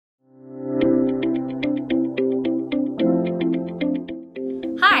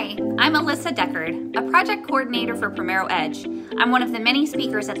I'm Alyssa Deckard, a project coordinator for Primero Edge. I'm one of the many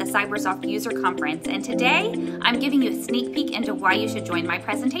speakers at the Cybersoft User Conference, and today I'm giving you a sneak peek into why you should join my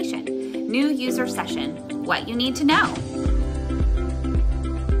presentation. New User Session, What You Need to Know.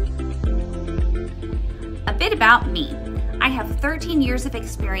 A bit about me. I have 13 years of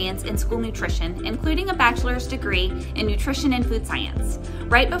experience in school nutrition, including a bachelor's degree in nutrition and food science.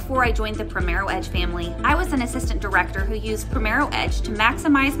 Right before I joined the Primero Edge family, I was an assistant director who used Primero Edge to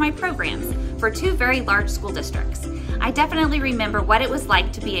maximize my programs for 2 very large school districts. I definitely remember what it was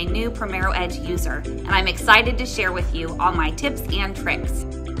like to be a new Primero Edge user, and I'm excited to share with you all my tips and tricks.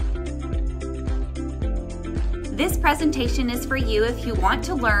 This presentation is for you if you want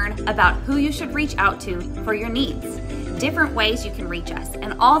to learn about who you should reach out to for your needs, different ways you can reach us,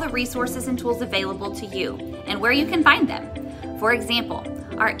 and all the resources and tools available to you, and where you can find them. For example,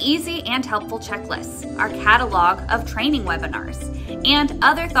 our easy and helpful checklists, our catalog of training webinars, and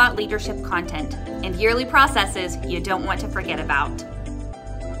other thought leadership content, and yearly processes you don't want to forget about.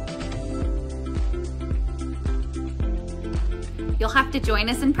 You'll have to join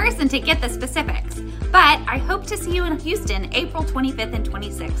us in person to get the specifics, but I hope to see you in Houston April 25th and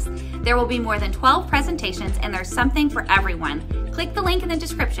 26th. There will be more than 12 presentations and there's something for everyone. Click the link in the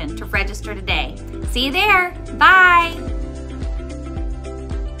description to register today. See you there. Bye.